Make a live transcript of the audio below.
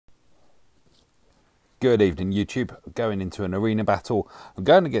Good evening, YouTube. Going into an arena battle. I'm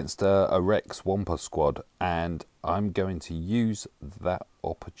going against a Rex Wampa squad, and I'm going to use that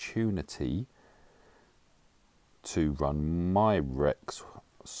opportunity to run my Rex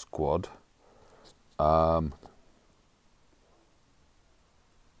squad. Sod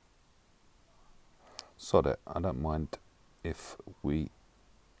it. I don't mind if we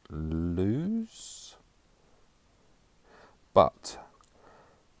lose, but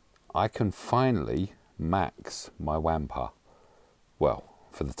I can finally max my Wampa. Well,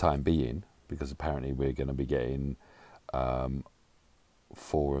 for the time being, because apparently we're going to be getting 4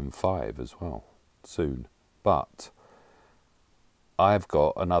 and 5 as well soon. But I've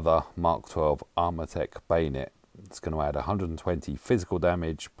got another Mark 12 Armor Tech Bayonet. It's going to add 120 physical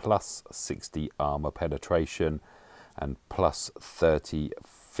damage, plus 60 armor penetration, and plus 30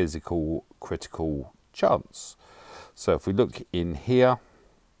 physical critical chance. So if we look in here,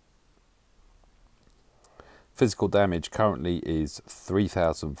 physical damage currently is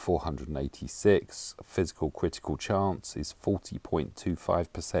 3,486. Physical critical chance is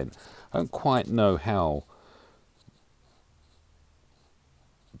 40.25%. I don't quite know how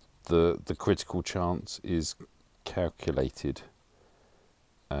the critical chance is calculated.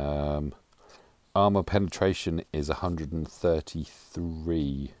 Armor penetration is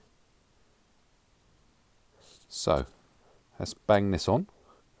 133. So let's bang this on.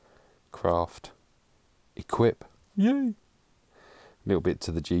 Craft. Equip. Yay. A little bit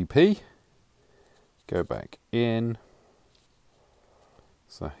to the GP. Go back in.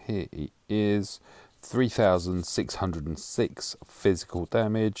 So here he is. 3,606 physical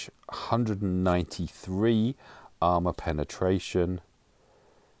damage. 193 armor penetration.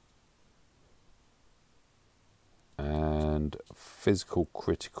 And physical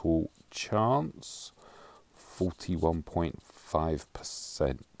critical chance.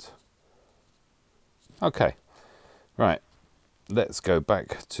 41.5%. Okay, right, let's go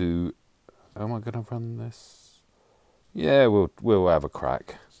back to, am I going to run this? Yeah, we'll have a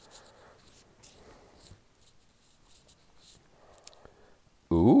crack.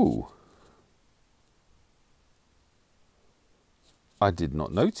 Ooh. I did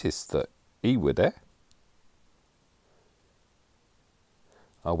not notice that he were there.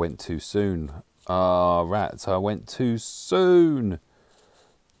 I went too soon. Ah, rats, I went too soon.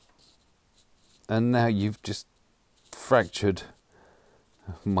 And now you've just fractured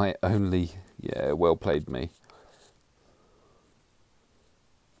my only... Yeah, well played me.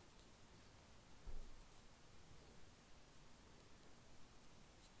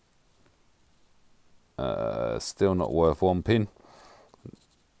 Still not worth wamping.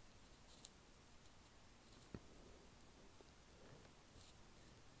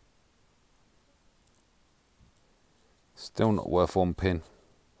 Still not worth wamping.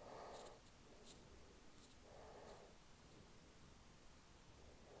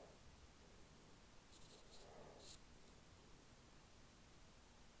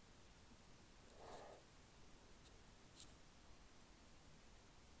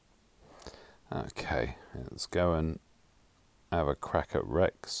 Okay, let's go and have a crack at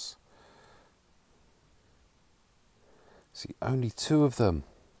Rex. See, only 2 of them.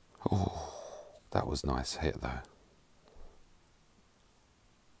 Oh, that was a nice hit though.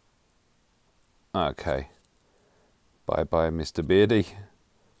 Okay. Bye-bye, Mr. Beardy.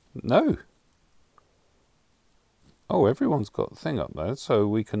 No. Oh, everyone's got the thing up there, so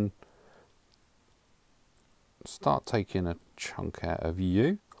we can start taking a chunk out of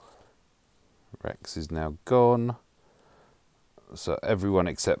you. Rex is now gone. So everyone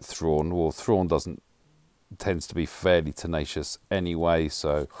except Thrawn. Well, Thrawn tends to be fairly tenacious anyway,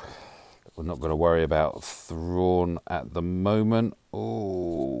 so we're not going to worry about Thrawn at the moment.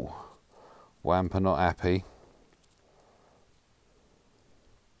 Oh, Wampa not happy.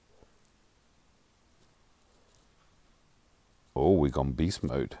 Oh, we gone beast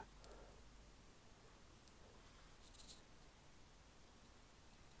mode.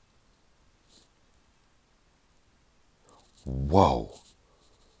 Whoa,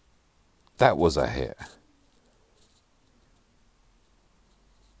 that was a hit.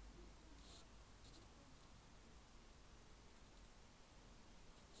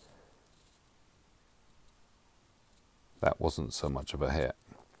 That wasn't so much of a hit.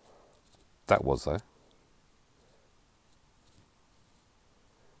 That was though.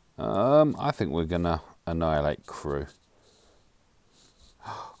 I think we're gonna annihilate crew.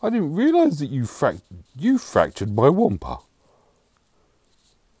 I didn't realise that you fractured my Wampa.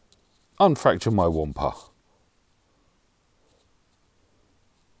 Unfracture my Wampa.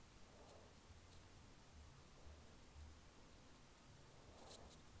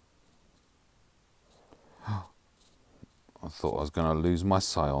 thought I was going to lose my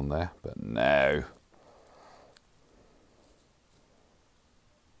Scion there, but no.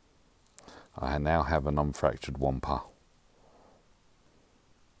 I now have an unfractured Wampa.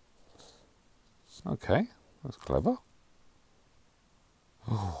 Okay, that's clever.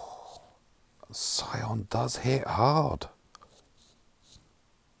 Oh, Scion does hit hard.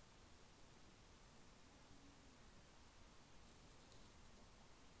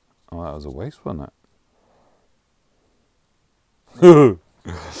 Oh, that was a waste, wasn't it?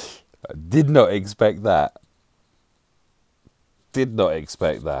 I did not expect that. Did not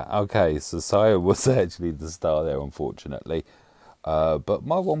expect that. Okay, so Scion was actually the star there, unfortunately. But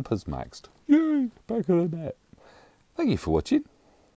my Wampa's maxed. Yay, back of the net. Thank you for watching.